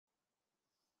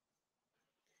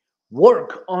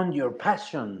Work on your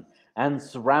passion and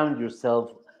surround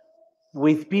yourself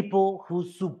with people who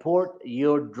support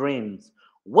your dreams.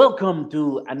 Welcome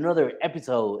to another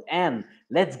episode, and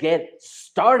let's get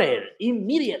started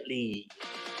immediately.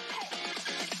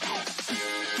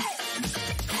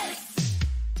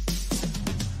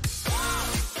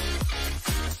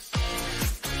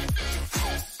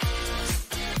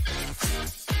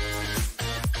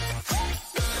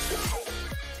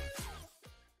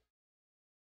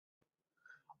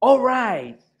 All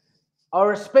right,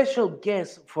 our special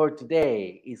guest for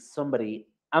today is somebody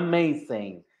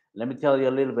amazing. Let me tell you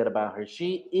a little bit about her.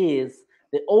 She is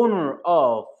the owner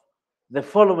of the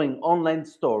following online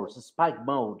stores: Spike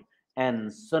Mode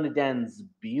and Sunny Dance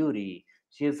Beauty.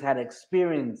 She has had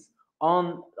experience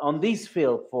on this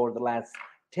field for the last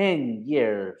 10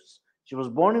 years. She was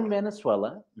born in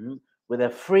Venezuela, with a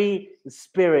free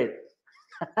spirit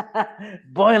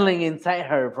boiling inside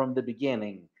her from the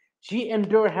beginning. She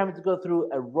endured having to go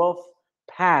through a rough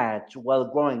patch while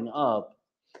growing up,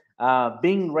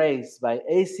 being raised by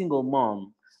a single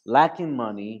mom, lacking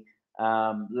money,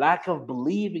 lack of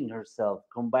believing herself,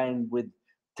 combined with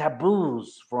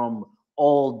taboos from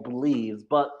old beliefs.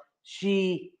 But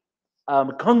she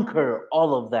conquered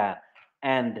all of that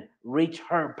and reached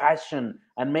her passion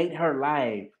and made her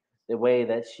life the way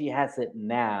that she has it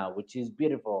now, which is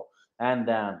beautiful. And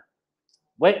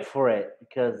wait for it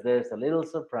because there's a little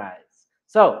surprise.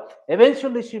 So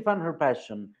eventually, she found her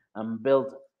passion and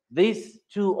built these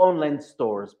two online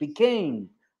stores, became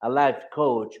a life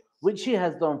coach, which she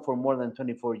has done for more than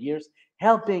 24 years,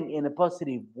 helping in a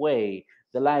positive way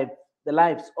the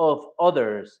lives of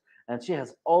others. And she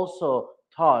has also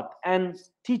taught and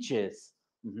teaches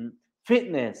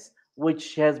fitness, which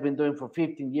she has been doing for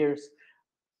 15 years.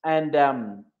 And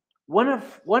one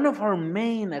of her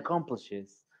main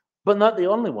accomplishments, but not the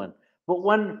only one, but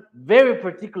one very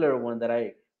particular one that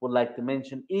I would like to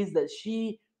mention is that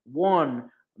she won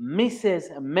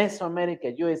Mrs.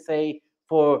 Mesoamerica USA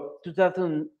for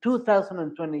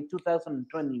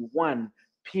 2020-2021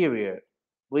 period,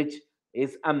 which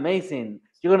is amazing.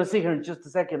 You're going to see her in just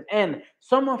a second. And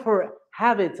some of her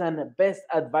habits and best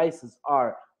advices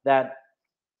are that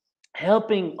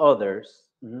helping others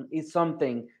is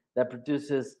something that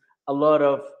produces a lot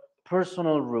of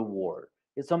personal reward.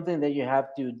 It's something that you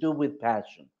have to do with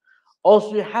passion.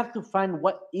 Also, you have to find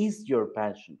what is your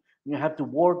passion. You have to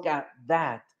work at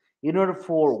that in order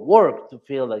for work to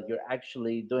feel like you're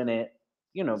actually doing it,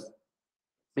 you know,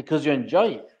 because you enjoy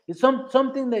it. It's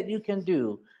something that you can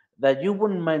do that you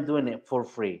wouldn't mind doing it for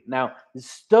free. Now,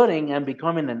 studying and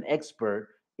becoming an expert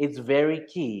is very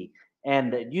key,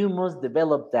 and you must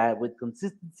develop that with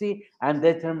consistency and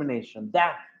determination.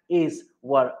 That is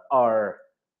what our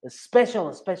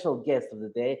special guest of the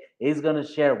day is going to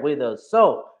share with us.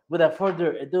 So, without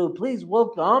further ado, please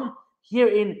welcome here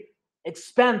in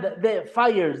Expand the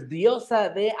Fires,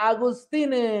 Diosa de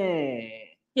Agostine.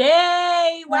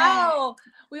 Yay! Wow.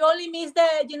 We only miss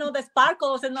the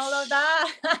sparkles and all of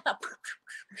that.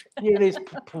 Here it is.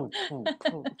 Poof, poof,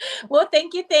 poof. Well,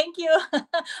 thank you, thank you. I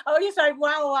was just like,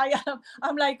 wow.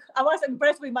 I'm like, I was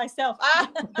impressed with myself.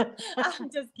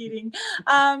 I'm just kidding.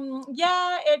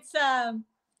 Yeah,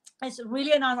 it's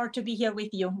really an honor to be here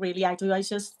with you. Really, I do.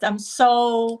 I'm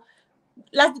so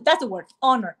that's the word,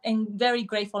 honor, and very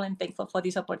grateful and thankful for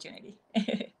this opportunity.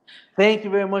 Thank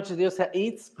you very much, Diosa.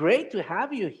 It's great to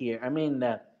have you here. I mean,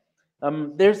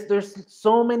 there's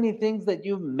so many things that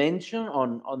you mentioned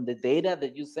on the data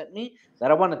that you sent me that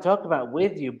I want to talk about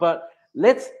with you. But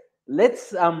let's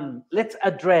let's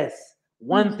address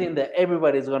one Mhm. thing that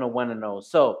everybody's gonna want to know.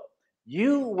 So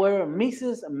you were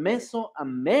Mrs.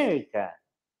 Mesoamerica.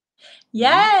 Mhm.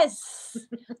 Yes.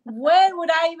 When would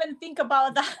I even think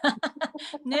about that?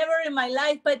 Never in my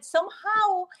life. But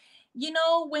somehow,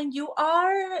 when you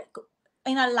are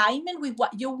in alignment with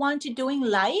what you want to do in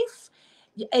life,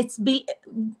 it's be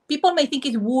people may think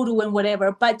it's voodoo and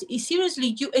whatever, but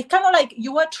seriously, it's kind of like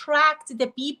you attract the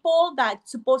people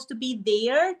that's supposed to be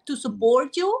there to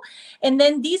support you, and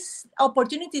then these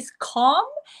opportunities come,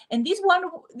 and this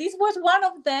was one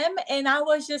of them, and I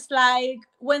was just like,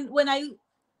 when I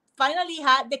finally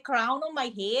had the crown on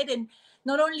my head. And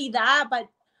not only that, but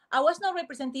I was not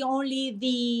representing only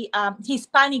the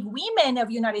Hispanic women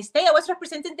of United States. I was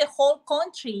representing the whole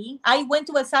country. I went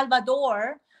to El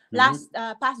Salvador Mhm. last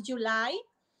past July,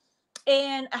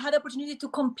 and I had the opportunity to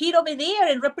compete over there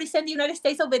and represent the United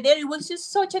States over there. It was just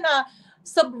such a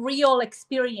surreal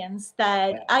experience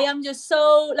that I am just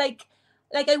so like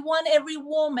I want every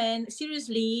woman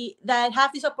seriously that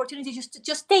have this opportunity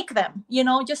just take them,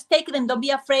 just take them. Don't be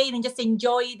afraid and just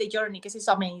enjoy the journey because it's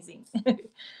amazing.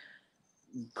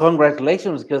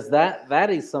 Congratulations, because that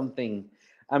is something.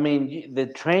 I mean, the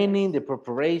training, the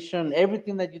preparation,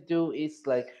 everything that you do is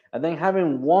like, and then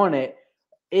having won it,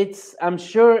 it's. I'm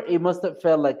sure it must have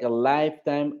felt like a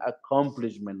lifetime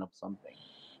accomplishment of something.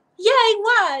 Yeah, it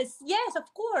was. Yes,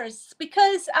 of course,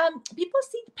 because people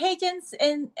see pageants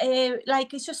and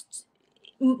like it's just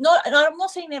not. I'm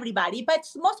not saying everybody, but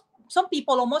most some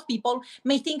people or most people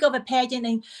may think of a pageant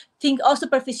and think of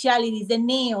superficialities, the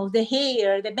nails, the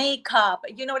hair, the makeup,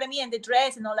 you know what I mean, and the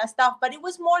dress and all that stuff. But it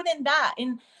was more than that,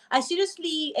 and I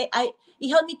seriously, it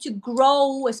helped me to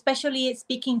grow, especially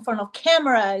speaking in front of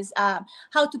cameras,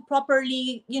 how to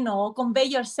properly, convey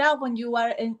yourself when you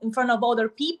are in front of other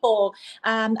people.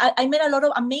 I met a lot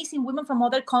of amazing women from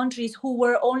other countries who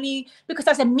were only because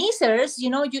as a missers,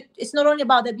 it's not only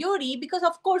about the beauty, because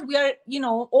of course we are,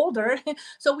 older,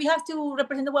 so we have to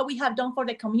represent what we have done for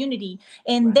the community.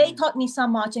 And they Right. taught me so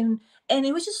much, and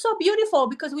it was just so beautiful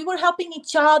because we were helping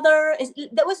each other.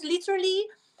 That was literally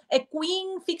a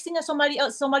queen fixing somebody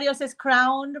else's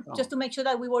crown just Oh, to make sure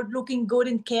that we were looking good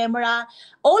in camera.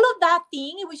 All of that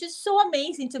thing, it was just so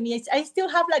amazing to me. I still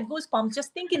have like goosebumps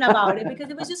just thinking about it because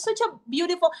it was just such a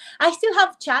beautiful. I still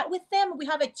have chat with them. We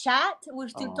have a chat. We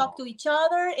still talk oh, to each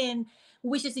other and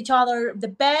wishes each other the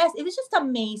best. It was just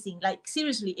amazing. Like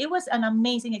seriously, it was an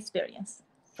amazing experience.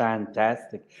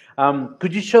 fantastic.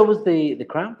 Could you show us the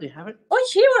crown? Do you have it? Oh,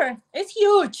 sure, it's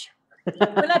huge.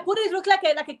 When I put it, it looked like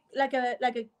a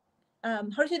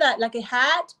how do you say that, like a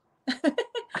hat.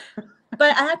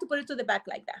 But I had to put it to the back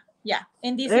like that. Yeah,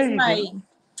 and this is There you my. go.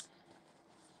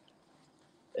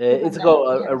 Hold It's on, now called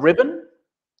I have a it. ribbon.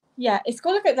 Yeah, it's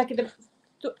called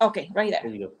okay, right there.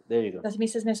 There you go. There you go. That's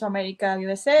Mrs. Mesoamerica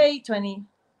USA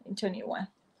 2021.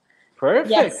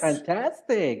 Perfect. Yes,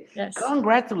 Fantastic. yes.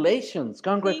 Congratulations.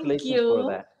 Thank Congratulations for you.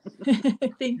 that.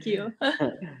 Thank you.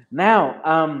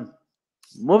 Now,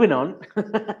 moving on.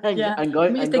 Yeah, I'm let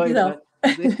going. me just I'm take this going off.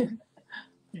 back.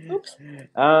 Oops.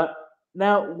 Uh,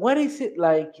 now, what is it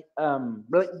like?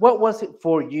 What was it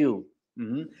for you?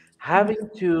 Having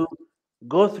to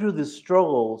go through the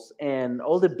struggles and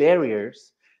all the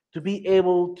barriers to be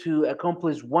able to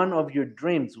accomplish one of your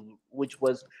dreams, which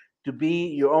was to be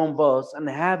your own boss and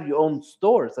have your own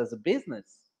stores as a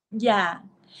business. Yeah.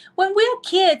 When we're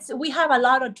kids, we have a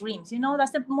lot of dreams.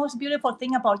 That's the most beautiful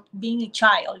thing about being a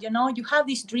child. You have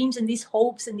these dreams and these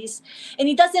hopes and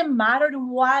it doesn't matter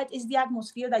what is the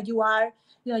atmosphere that you are.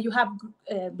 You have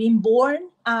been born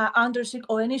under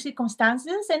or any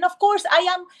circumstances. And of course,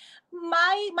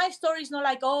 my story is not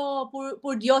like, oh,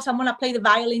 poor Dios, I'm gonna play the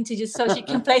violin to just so she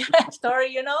can play her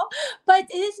story. But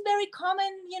it is very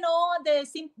common.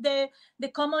 The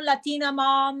common Latina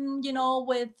mom,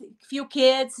 with few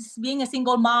kids, being a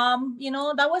single mom,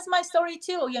 that was my story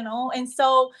too. And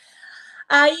so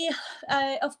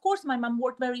of course, my mom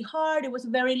worked very hard. It was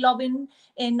very loving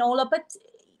and all of, but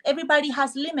everybody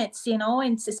has limits.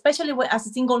 And especially as a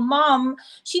single mom,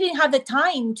 she didn't have the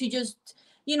time to just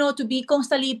to be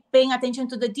constantly paying attention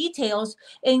to the details,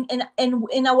 and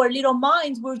in our little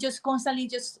minds we're just constantly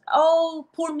just, oh,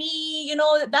 poor me,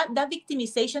 that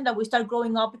victimization that we start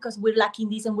growing up because we're lacking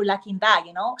this and we're lacking that.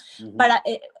 But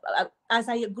Hmm. as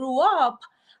I grew up,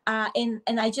 and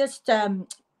I just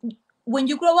when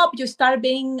you grow up, you start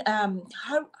being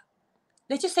how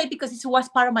let's just say, because it was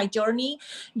part of my journey,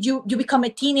 you become a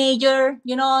teenager,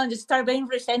 and just start being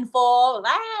resentful,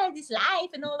 this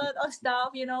life and all that other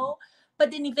stuff. But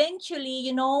then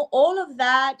eventually, all of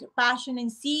that passion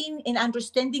and seeing and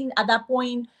understanding at that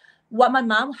point what my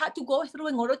mom had to go through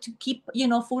in order to keep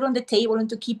food on the table and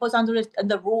to keep us under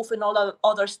the roof and all the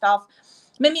other stuff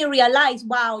made me realize,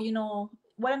 wow,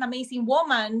 what an amazing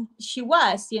woman she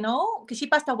was, because she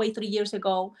passed away 3 years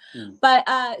ago. Mm.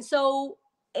 But so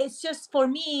it's just, for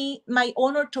me, my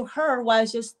honor to her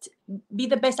was just be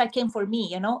the best I can for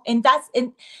me. And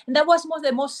that was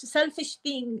the most selfish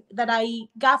thing that I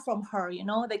got from her.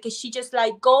 Because she just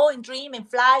like, go and dream and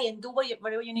fly and do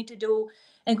whatever you need to do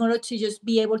in order to just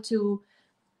be able to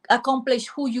accomplish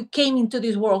who you came into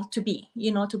this world to be,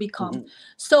 to become. Hmm.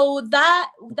 So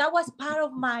that was part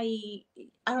of my,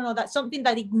 I don't know, that's something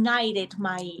that ignited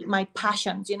my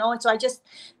passions. So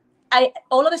I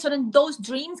all of a sudden those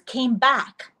dreams came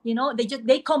back.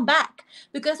 They come back,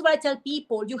 because what I tell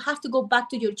people, you have to go back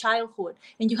to your childhood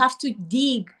and you have to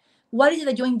dig what is it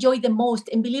that you enjoy the most.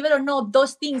 And believe it or not,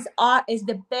 those things is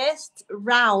the best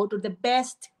route or the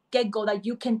best get go that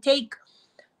you can take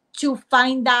to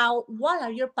find out what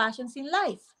are your passions in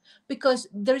life, because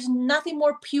there's nothing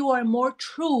more pure and more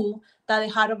true than the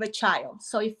heart of a child.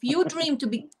 So if you dream to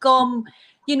become,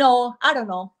 I don't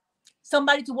know,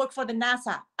 somebody to work for the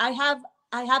NASA, I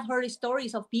have heard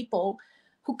stories of people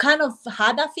who kind of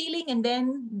had that feeling, and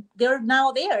then they're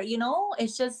now there.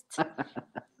 It's just,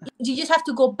 you just have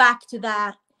to go back to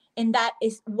that. And that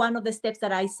is one of the steps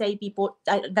that I say people,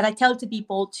 that I tell to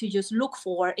people to just look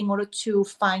for in order to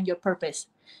find your purpose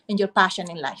and your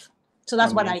passion in life. So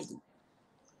that's what I Amazing. do.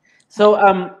 Yeah.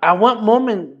 So, at what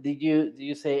moment did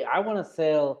you say I want to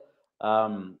sell?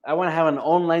 I want to have an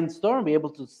online store and be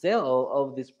able to sell all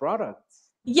of these products.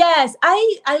 Yes,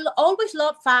 I always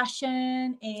loved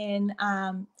fashion, and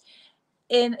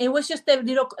it was just a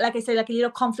little, like I said, like a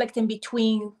little conflict in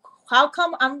between. How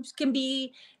come I'm can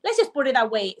be, let's just put it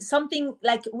that way, something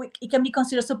like it can be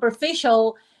considered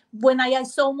superficial when I am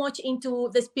so much into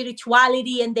the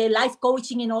spirituality and the life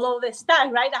coaching and all of the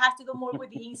stuff, right? I have to do more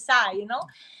with the inside.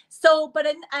 So, but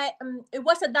then it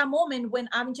was at that moment when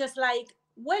I'm just like,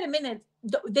 wait a minute,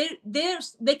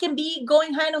 they can be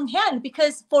going hand in hand,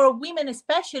 because for women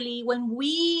especially, when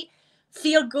we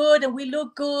feel good and we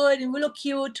look good and we look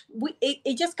cute,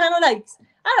 it just kind of like,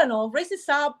 I don't know, raises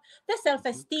up the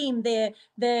self-esteem, the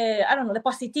I don't know, the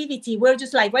positivity. We're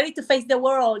just like ready to face the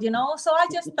world. So I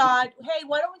just thought, hey,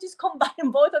 why don't we just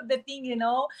combine both of the things.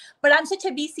 But I'm such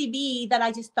a busy bee that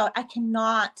I just thought I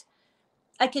cannot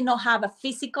have a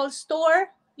physical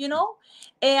store.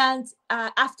 And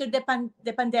after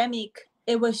the pandemic,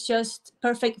 it was just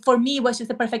perfect for me. It was just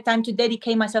the perfect time to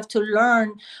dedicate myself to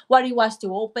learn what it was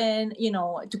to open,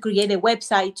 to create a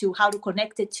website, to how to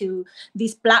connect it to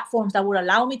these platforms that would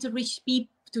allow me to reach people.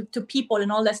 To people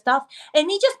and all that stuff, and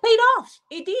it just paid off.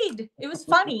 It did. It was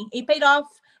funny. It paid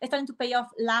off. It's starting to pay off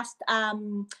last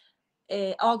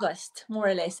August, more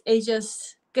or less. It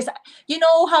just, because you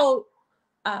know how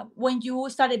when you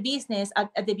start a business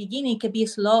at the beginning, it can be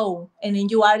slow, and then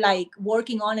you are like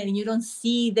working on it and you don't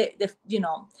see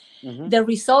Hmm. the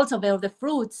results of it, or the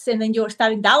fruits, and then you're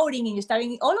starting doubting, and you're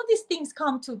starting, all of these things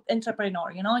come to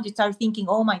entrepreneur. You start thinking,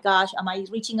 oh my gosh, am I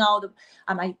reaching out,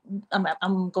 am I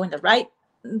going the right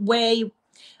way,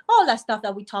 all that stuff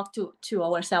that we talk to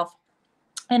ourselves.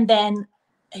 And then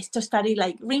it just started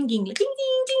like ringing, like ding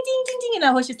ding ding ding ding ding, and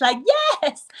I was just like,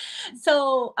 yes.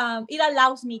 So it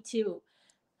allows me to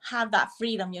have that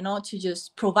freedom, to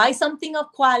just provide something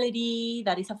of quality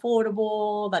that is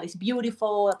affordable, that is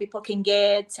beautiful, that people can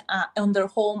get on their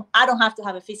home. I don't have to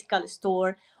have a physical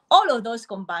store. All of those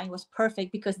combined was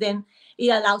perfect, because then it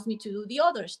allows me to do the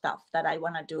other stuff that I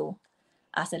want to do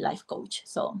as a life coach.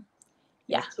 So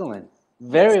yeah. Excellent.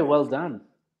 Yes. Very well done for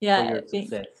Yeah. your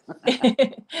success.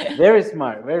 Very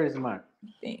smart. Very smart.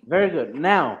 Very good.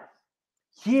 Now,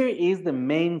 here is the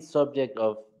main subject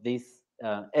of this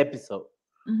episode.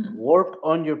 Mhm. Work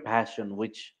on your passion,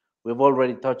 which we've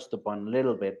already touched upon a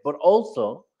little bit, but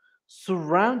also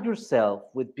surround yourself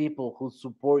with people who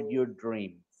support your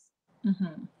dreams.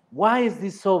 Mhm. Why is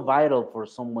this so vital for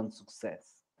someone's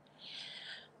success?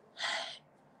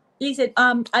 Listen,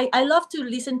 I love to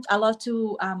listen. I love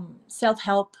to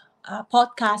self-help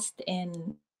podcast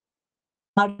and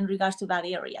in regards to that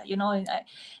area,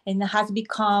 and it has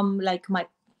become like my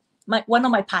one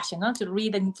of my passion, to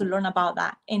read and to learn about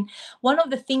that. And one of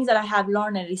the things that I have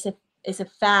learned is a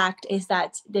fact, is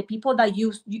that the people that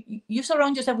you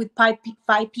surround yourself with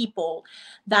five people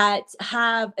that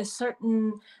have a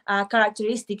certain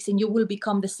characteristics, and you will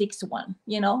become the sixth one.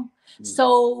 Mm.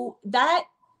 So that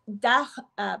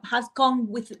has come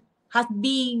with, has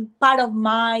been part of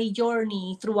my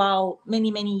journey throughout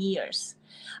many many years.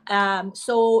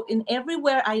 So in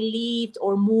everywhere I lived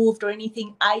or moved or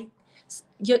anything,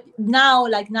 now,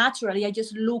 like, naturally, I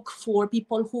just look for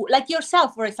people who, like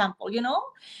yourself, for example.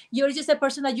 You're just a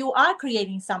person that you are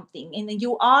creating something, and then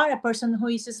you are a person who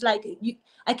is just like you.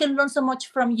 I can learn so much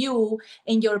from you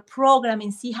in your program,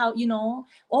 and see how,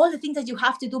 all the things that you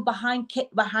have to do behind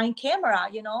camera.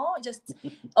 Just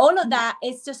all of that.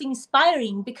 It's just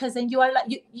inspiring, because then you are like,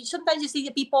 you sometimes you see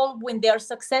the people when they are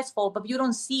successful, but you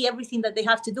don't see everything that they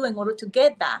have to do in order to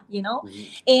get that.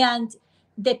 Mhm. And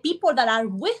the people that are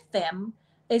with them,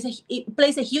 it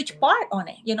plays a huge part on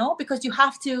it. Because you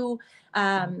have to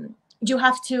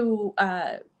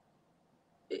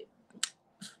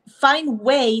find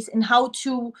ways in how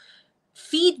to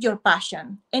feed your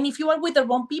passion. And if you are with the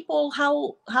wrong people,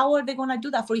 how are they going to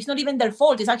do that for you? It's not even their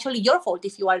fault. It's actually your fault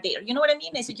if you are there. You know what I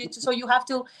mean? So you have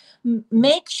to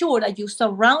make sure that you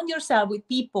surround yourself with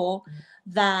people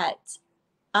that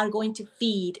are going to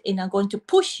feed and are going to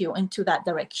push you into that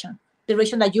direction, the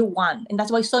direction that you want. And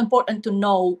that's why it's so important to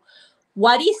know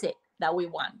what is it that we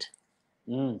want.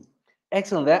 Mm.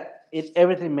 Excellent. That it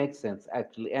everything makes sense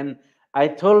actually, and I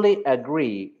totally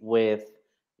agree with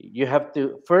you. Have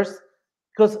to first,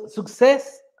 because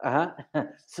success,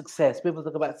 success. People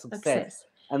talk about success. Success.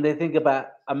 and they think about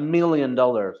 $1 million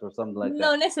or something like that.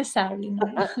 No necessarily,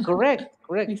 no. Correct,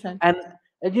 correct. Exactly.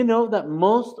 And you know that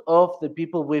most of the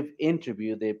people we've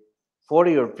interviewed, the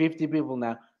 40 or 50 people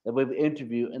now that we've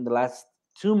interviewed in the last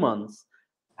 2 months,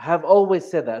 have always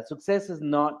said that success is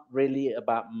not really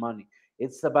about money.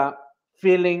 It's about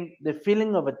feeling the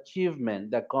feeling of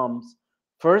achievement that comes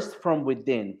first from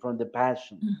within, from the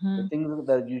passion, the Hmm. things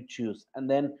that you choose, and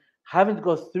then having to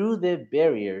go through the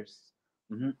barriers,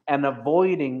 and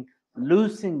avoiding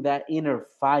losing that inner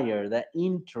fire, that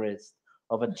interest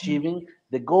of Hmm. achieving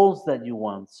the goals that you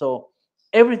want. So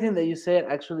everything that you said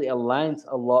actually aligns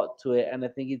a lot to it, and I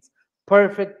think it's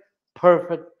perfect,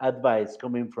 perfect advice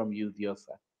coming from you,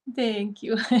 Diosa. Thank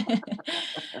you.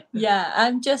 Yeah,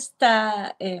 I'm just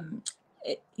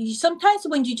sometimes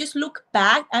when you just look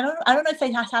back, I don't know if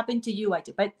it has happened to you,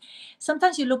 actually, but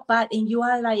sometimes you look back and you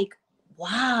are like,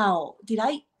 wow, did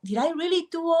I really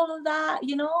do all of that?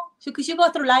 Because you go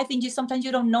through life and you sometimes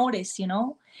you don't notice,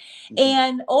 Hmm.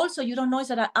 and also you don't know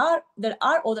that there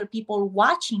are other people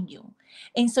watching you,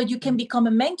 and so you can become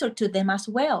a mentor to them as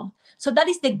well. So that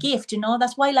is the gift.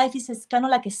 That's why life is kind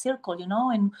of like a circle,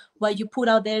 and what you put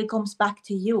out there comes back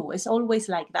to you. It's always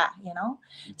like that.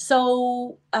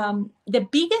 So the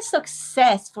biggest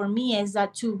success for me is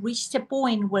that to reach the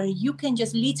point where you can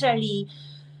just literally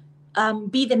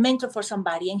be the mentor for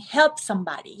somebody and help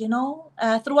somebody.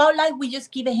 Throughout life, we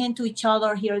just give a hand to each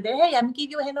other here or there. Hey, I'm give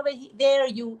you a hand over there.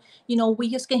 We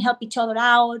just can help each other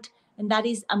out, and that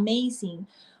is amazing.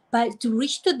 But to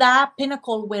reach to that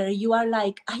pinnacle where you are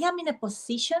like, I am in a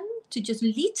position to just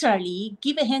literally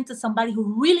give a hand to somebody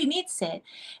who really needs it,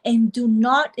 and do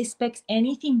not expect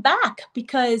anything back,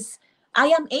 because I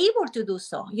am able to do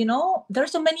so.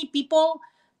 There's so many people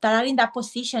that are in that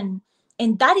position,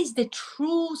 and that is the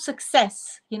true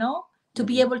success, to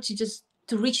be Hmm. able to just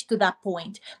to reach to that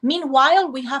point. Meanwhile,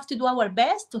 we have to do our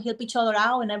best to help each other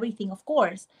out and everything, of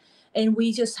course. And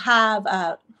we just have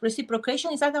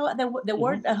reciprocation, is that the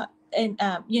word? Hmm. And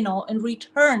in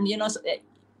return,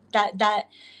 that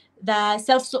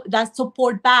that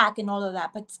support back and all of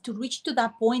that. But to reach to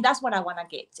that point, that's what I want to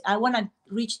get. I want to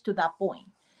reach to that point,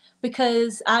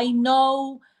 because I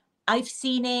know I've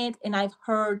seen it, and I've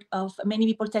heard of many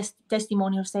people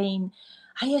testimonials saying,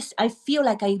 I feel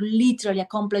like I literally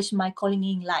accomplished my calling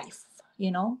in life,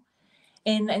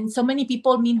 and so many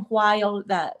people, meanwhile,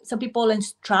 that some people and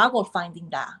struggle finding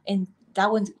that, and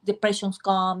that when depression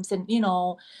comes, and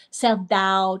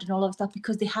self-doubt and all of stuff,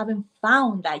 because they haven't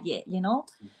found that yet.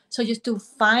 So just to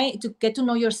get to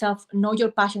know yourself, know your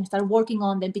passion, start working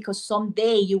on them, because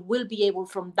someday you will be able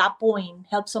from that point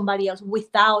help somebody else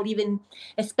without even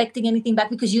expecting anything back,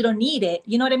 because you don't need it.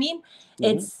 You know what I mean?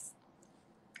 Hmm.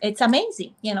 It's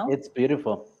amazing. It's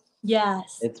beautiful.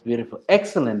 Yes. It's beautiful.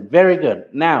 Excellent. Very good.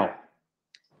 Now,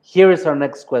 here is our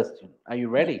next question. Are you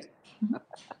ready?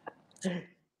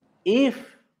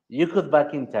 If you could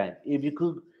back in time, if you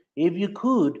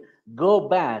could go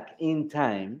back in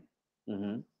time,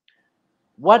 mhm,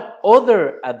 what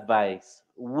other advice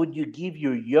would you give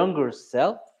your younger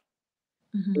self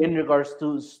Mhm. in regards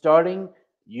to starting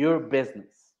your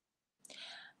business?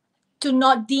 To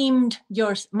not deem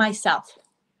yours myself.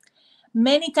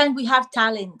 Many times we have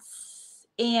talents,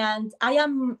 and I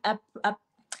have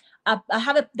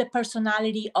the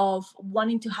personality of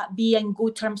wanting to be in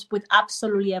good terms with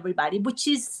absolutely everybody, which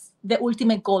is the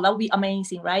ultimate goal. That would be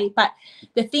amazing, right? But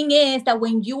the thing is that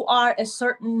when you are a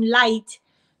certain light,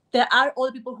 there are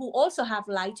other people who also have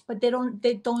light, but they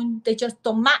just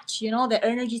don't match. The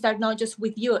energies are not just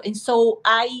with you. And so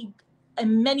and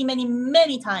many, many,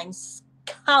 many times,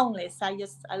 countless, I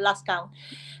lost count,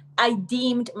 I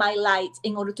deemed my light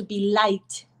in order to be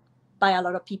liked by a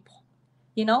lot of people,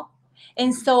 you know?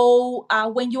 And so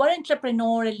when you are an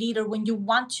entrepreneur, a leader, when you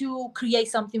want to create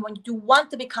something, when you want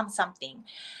to become something,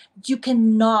 you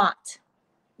cannot.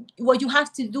 What you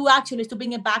have to do actually is to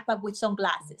bring a backpack with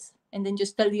sunglasses, and then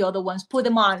just tell the other ones, put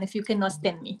them on if you cannot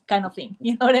stand me, kind of thing.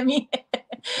 You know what I mean?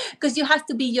 Because you have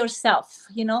to be yourself.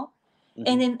 And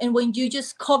Hmm. then, and when you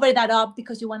just cover that up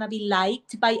because you want to be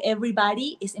liked by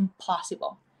everybody, it's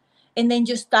impossible. And then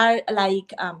you start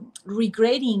like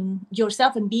regretting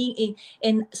yourself, and being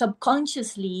and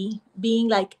subconsciously being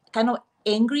like kind of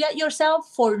angry at yourself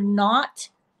for not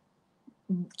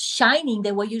shining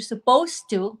the way you're supposed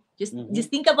to. Just Hmm.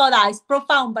 think about that. It's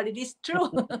profound, but it is true.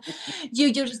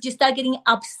 You start getting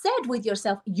upset with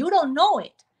yourself. You don't know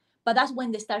it, but that's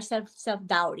when they start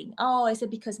self-doubting. Oh, is it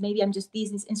because maybe I'm just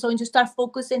this? And so you start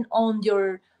focusing on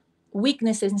your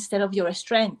weaknesses instead of your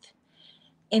strength.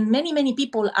 And many, many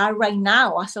people are right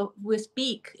now, as we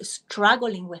speak,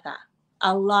 struggling with that.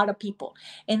 A lot of people.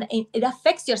 And it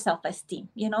affects your self-esteem.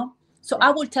 So I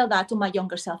Right. will tell that to my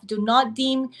younger self. Do not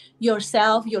dim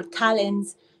yourself, your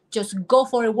talents. Just go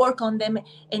for it, work on them.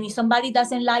 And if somebody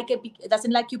doesn't like it,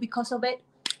 doesn't like you because of it,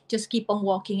 just keep on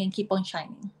walking and keep on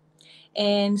shining.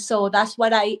 And so that's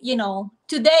what I,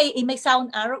 today it may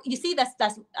sound arrogant. You see,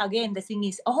 that's again, the thing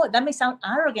is, oh, that may sound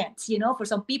arrogant, for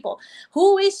some people.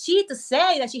 Who is she to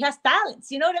say that she has talents?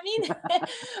 You know what I mean?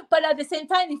 But at the same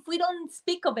time, if we don't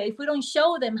speak of it, if we don't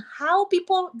show them, how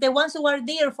people, the ones who are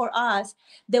there for us,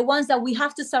 the ones that we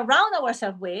have to surround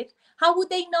ourselves with, how would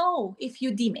they know if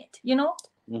you deem it?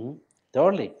 Hmm.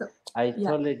 Totally. So, I yeah.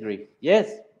 totally agree.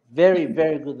 Yes, very,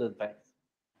 very good advice.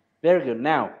 Very good.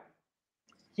 Now,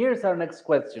 here's our next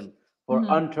question for Mhm.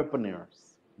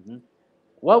 entrepreneurs. Mhm.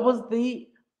 What was the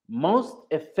most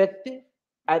effective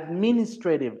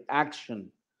administrative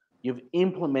action you've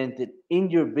implemented in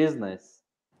your business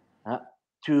uh,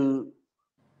 to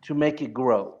to make it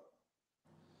grow?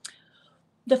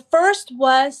 The first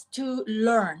was to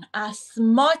learn as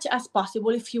much as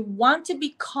possible. If you want to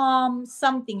become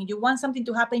something, you want something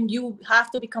to happen, you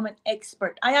have to become an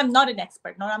expert. I am not an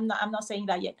expert. No, I'm not saying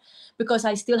that yet, because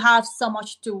I still have so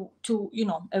much to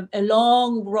a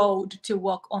long road to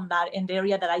walk on that in the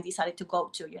area that I decided to go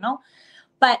to.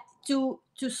 But to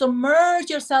submerge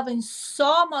yourself in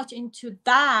so much into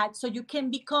that so you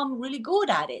can become really good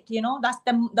at it. That's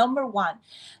the number one.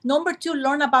 Number two,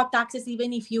 learn about taxes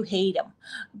even if you hate them,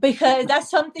 because that's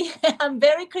something. I'm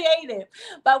very creative,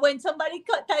 but when somebody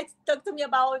talk to me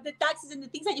about the taxes and the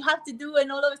things that you have to do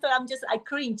and all of that, I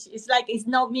cringe. It's like it's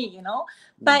not me. Mm.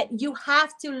 But you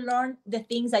have to learn the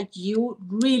things that you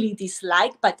really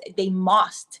dislike, but they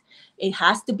must. It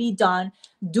has to be done.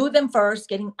 Do them first,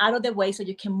 getting out of the way so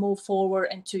you can move forward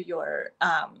into your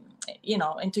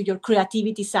into your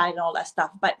creativity side and all that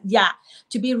stuff. But yeah,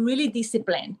 to be really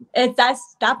disciplined,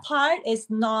 that part is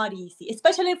not easy,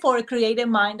 especially for a creative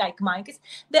mind like mine, because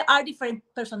there are different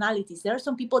personalities. There are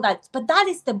some people but that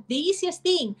is the easiest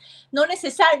thing. Not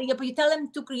necessarily, but you tell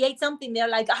them to create something, they're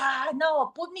like,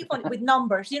 no, put me with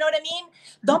numbers. You know what I mean?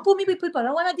 Don't put me with people. I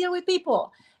don't want to deal with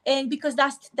people. And because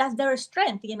that's their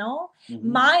strength. Mhm.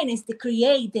 Mine is to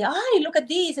create look at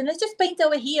this, and let's just paint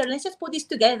over here, let's just put this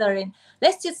together, and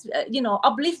let's just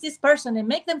uplift this person and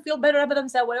make them feel better about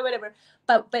themselves, whatever.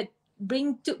 But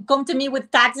come to me with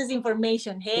taxes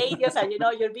information. Hey, Diosa,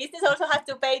 your business also has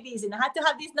to pay this, and I had to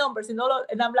have these numbers and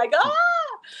and I'm like,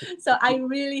 so I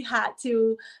really had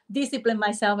to discipline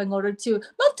myself in order to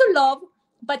not to love,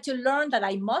 but to learn that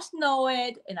I must know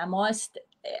it, and I must,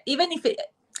 even if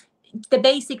the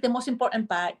basic, the most important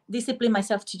part, discipline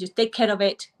myself to just take care of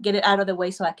it, get it out of the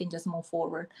way so I can just move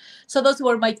forward. So those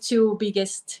were my two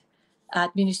biggest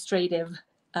administrative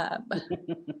um,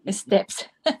 steps.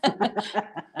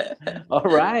 All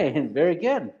right, very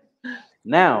good.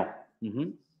 Now,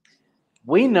 mhm,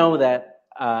 we know that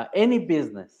any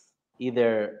business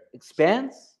either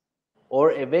expands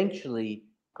or eventually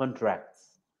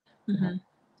contracts. Mhm.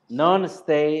 None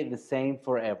stay the same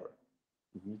forever.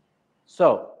 Mhm.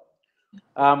 So,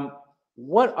 um,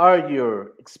 what are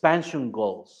your expansion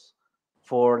goals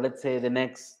for, let's say, the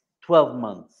next 12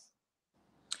 months?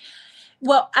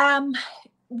 Well,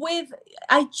 with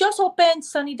I just opened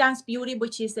Sunny Dance Beauty,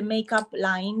 which is the makeup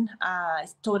line.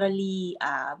 It's totally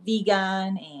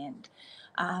vegan, and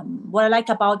what I like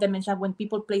about them is that when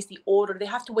people place the order, they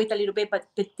have to wait a little bit, but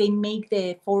they make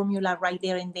the formula right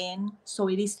there and then, so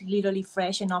it is literally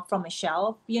fresh and not from a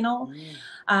shelf. Mm.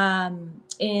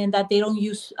 And that they don't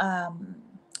use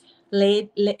lead,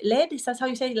 is that how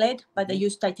you say lead? But they Mhm.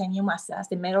 use titanium as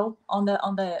the metal on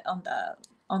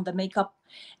the makeup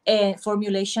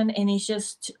formulation, and it's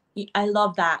just, I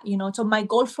love that. So my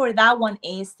goal for that one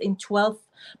is in 12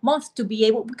 months to be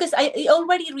able, because it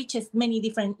already reaches many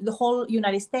different, the whole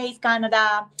United States,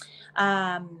 Canada,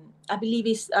 I believe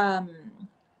is how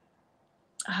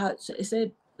is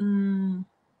it,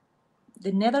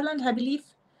 the Netherlands, I believe.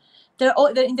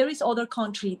 There is other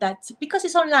country that, because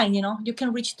it's online, you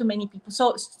can reach to many people,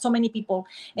 so many people.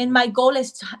 And Mhm. my goal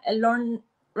is to learn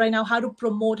right now how to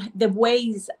promote the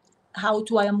ways,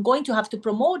 I am going to have to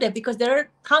promote it, because there are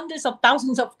hundreds of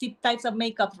thousands of types of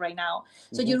makeup right now.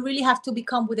 So Mhm. you really have to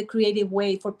become with a creative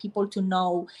way for people to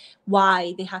know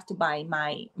why they have to buy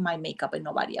my makeup and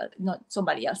nobody else, not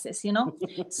somebody else's.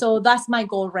 So that's my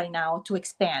goal right now, to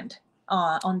expand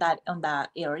on that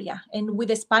area. And with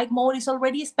the spike mode is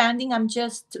already expanding. I'm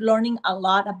just learning a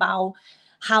lot about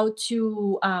how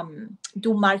to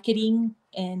do marketing,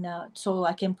 and so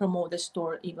I can promote the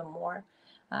store even more.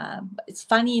 It's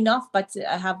funny enough, but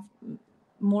I have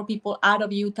more people out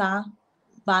of Utah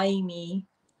buying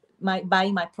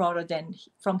my product than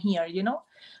from here,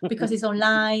 because it's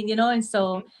online, and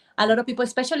so a lot of people,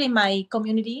 especially in my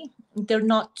community, they're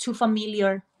not too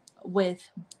familiar with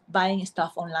buying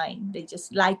stuff online. They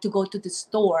just like to go to the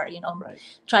store, Right.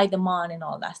 try them on and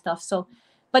all that stuff. So,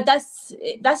 but that's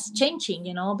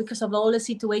changing, because of all the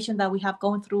situation that we have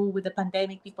gone through with the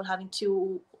pandemic. People having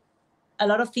to a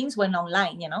lot of things went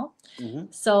online. Hmm.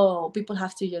 So people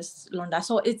have to just learn that.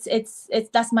 So it's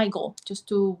that's my goal, just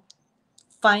to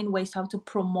find ways how to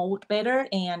promote better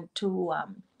and to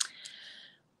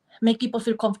make people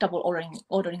feel comfortable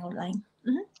ordering online.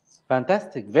 Hmm.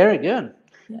 Fantastic. Very good.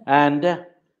 Yeah. And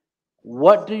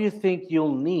what do you think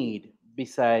you'll need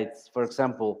besides, for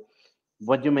example,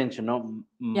 what you mentioned, no,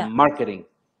 Yeah. marketing?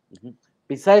 Mhm.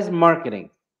 Besides marketing,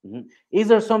 mhm, is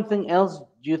there something else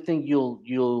you think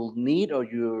you'll need or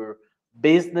your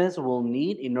business will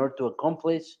need in order to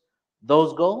accomplish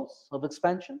those goals of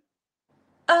expansion?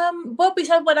 Well,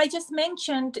 besides what I just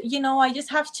mentioned, I just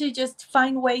have to just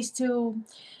find ways to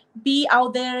be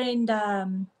out there in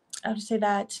the, I would say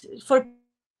that for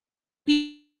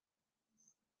people to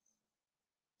know about me.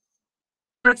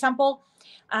 For example,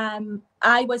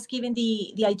 I was given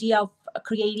the idea of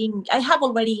creating. I have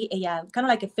already a kind of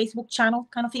like a Facebook channel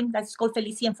kind of thing that's called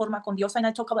Felicia en Forma con Diosa, and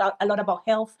I talk about a lot about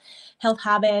health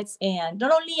habits, and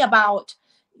not only about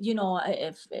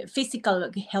physical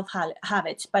health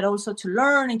habits, but also to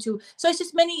learn and to. So it's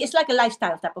just many. It's like a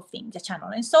lifestyle type of thing, the channel,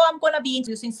 and so I'm gonna be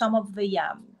introducing some of the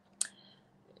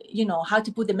how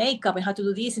to put the makeup and how to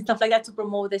do this and stuff like that to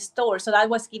promote the store. So I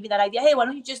was giving that idea. Hey, why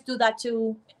don't you just do that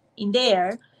too in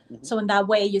there? Mhm. So in that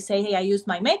way, you say, hey, I used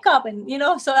my makeup, and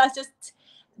so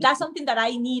that's something that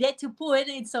I needed to put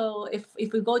in. So if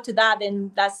we go to that,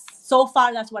 then that's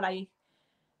what I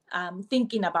am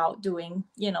thinking about doing.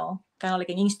 Kind of like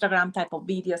an Instagram type of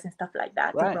videos and stuff like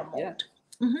that to Right. Yeah. promote.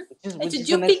 Hmm. Which is And which so is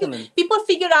an excellent. people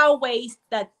figure out ways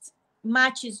that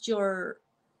matches your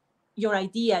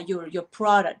idea, your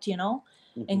product, in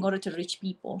Mhm. order to reach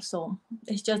people. So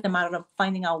it's just a matter of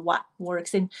finding out what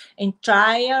works and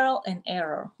trial and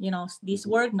error. This Mhm.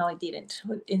 worked, no, it didn't.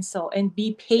 And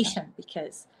be patient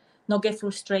because not get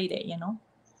frustrated.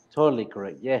 Totally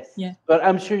correct. Yes, Yeah. but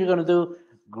I'm sure you're gonna do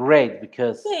great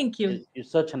because Thank you. you're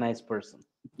such a nice person.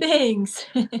 Thanks.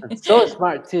 And so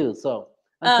smart too. So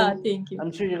Thank you.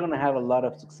 I'm sure you're gonna have a lot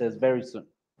of success very soon.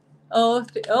 Oh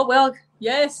well,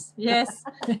 yes, yes.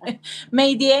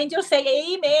 May the angels say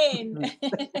amen.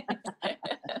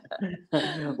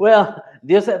 Well,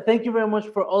 Diosa, thank you very much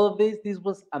for all of this. This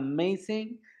was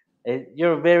amazing.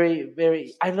 You're very,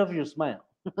 very. I love your smile.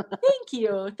 Thank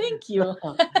you. Thank you.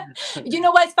 You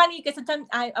know what's funny? Because sometimes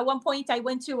at one point I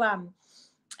went to an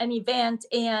event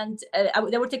and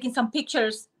they were taking some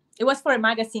pictures. It was for a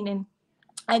magazine,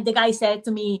 and the guy said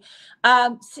to me,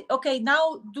 okay,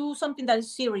 now do something that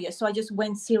is serious. So I just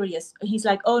went serious. He's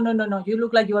like, oh, no, no, no, you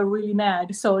look like you are really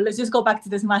mad. So let's just go back to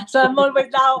the smile. So I'm always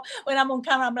now, when I'm on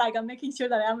camera, I'm making sure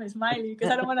that I'm smiling because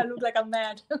I don't want to look like I'm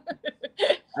mad.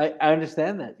 I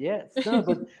understand that. Yes. No,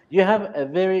 but you have a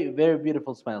very, very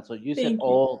beautiful smile. So use it Thank you.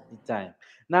 all the time.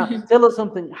 Now, tell us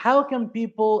something. How can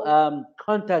people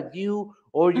contact you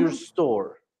or your Mhm.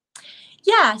 store?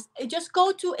 Yes, just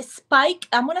go to Spike.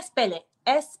 I'm gonna spell it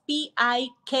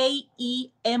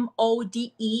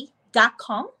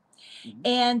SPIKEMODE.com. Mhm.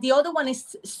 And the other one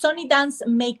is Sunny Dance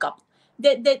Makeup.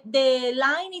 The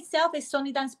line itself is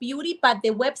Sunny Dance Beauty, but the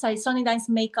website is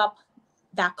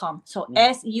sunnydancemakeup.com. So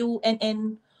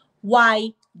Mm,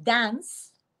 SUNNY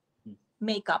dance mm.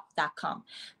 makeup.com.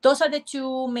 Those are the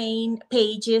two main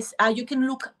pages. You can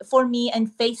look for me on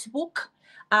Facebook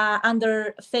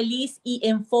under Feliz y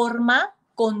en Forma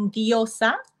con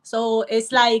Diosa. So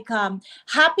it's like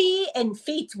happy and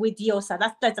fit with Diosa.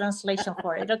 That's the translation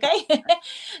for it. Okay.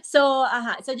 So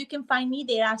you can find me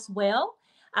there as well.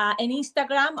 And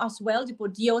Instagram as well. You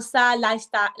put Diosa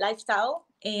lifestyle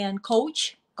and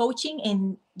coaching,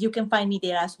 and you can find me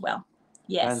there as well.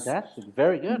 Yes. Fantastic.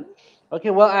 Very good.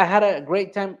 Okay. Well, I had a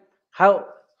great time. How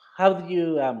how do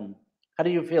you how do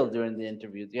you feel during the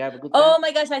interview? Do you have a good time? Oh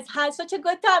my gosh, I had such a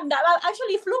good time. That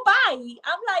actually flew by.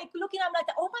 I'm like looking, I'm like,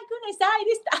 oh my goodness, that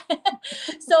is that.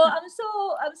 So I'm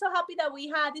so happy that we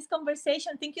had this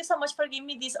conversation. Thank you so much for giving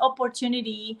me this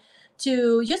opportunity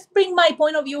to just bring my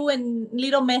point of view and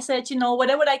little message,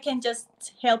 whatever I can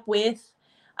just help with.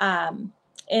 Um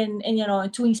and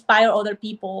to inspire other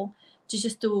people to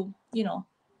just to,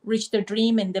 reach their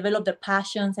dream and develop their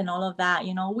passions and all of that.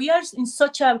 We are in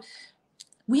such a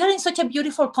we are in such a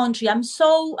beautiful country. I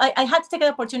had to take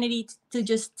an opportunity to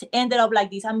just end it up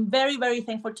like this. I'm very, very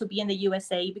thankful to be in the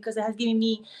USA because it has given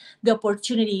me the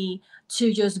opportunity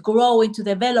to just grow and to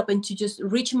develop and to just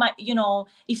reach my,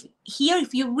 if here,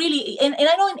 if you really, and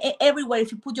I know everywhere,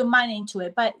 if you put your mind into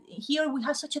it, but here we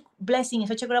have such a blessing and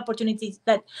such a great opportunity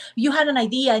that you had an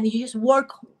idea and you just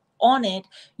work on it,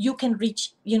 you can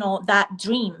reach, that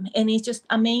dream. And it's just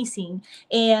amazing.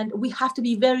 And we have to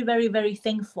be very, very, very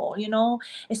thankful,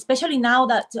 especially now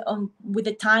that with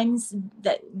the times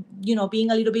that,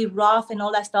 being a little bit rough and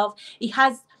all that stuff, it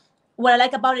has, what I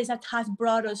like about it is that has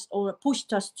brought us or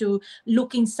pushed us to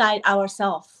look inside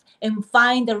ourselves and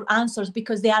find the answers,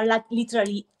 because they are like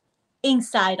literally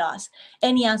inside us,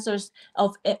 any answers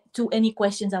of to any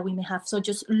questions that we may have. So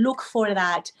just look for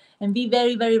that and be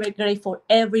very, very, very grateful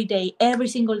every day, every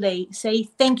single day. Say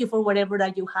thank you for whatever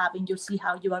that you have, and you'll see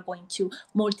how you are going to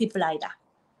multiply that.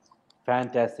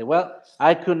 Fantastic. Well,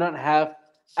 I could not have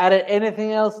added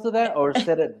anything else to that or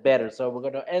said it better. So we're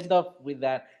going to end up with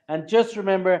that. And just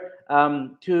remember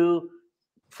to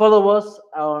follow us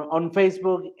on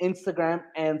Facebook, Instagram,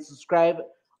 and subscribe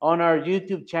on our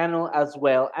YouTube channel as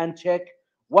well. And check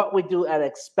what we do at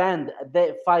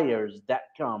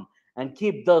expandthefires.com and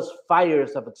keep those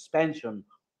fires of expansion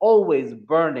always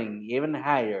burning even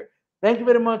higher. Thank you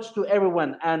very much to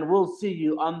everyone, and we'll see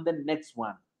you on the next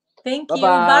one. Thank Bye you.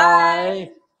 Bye.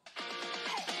 bye.